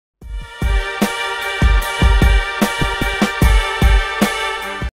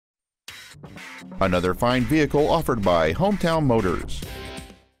Another fine vehicle offered by Hometown Motors.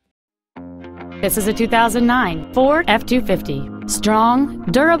 This is a 2009 Ford F-250. Strong,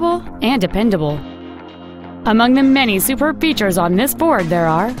 durable, and dependable. Among the many superb features on this Ford there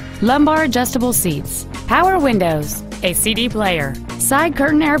are lumbar adjustable seats, power windows, a CD player, side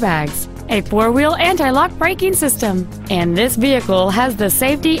curtain airbags, a four-wheel anti-lock braking system, and this vehicle has the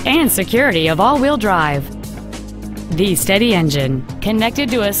safety and security of all-wheel drive. The steady engine, connected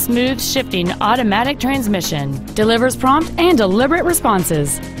to a smooth shifting automatic transmission, delivers prompt and deliberate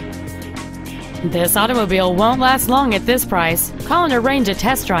responses. This automobile won't last long at this price. Call and arrange a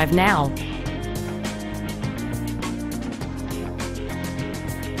test drive now.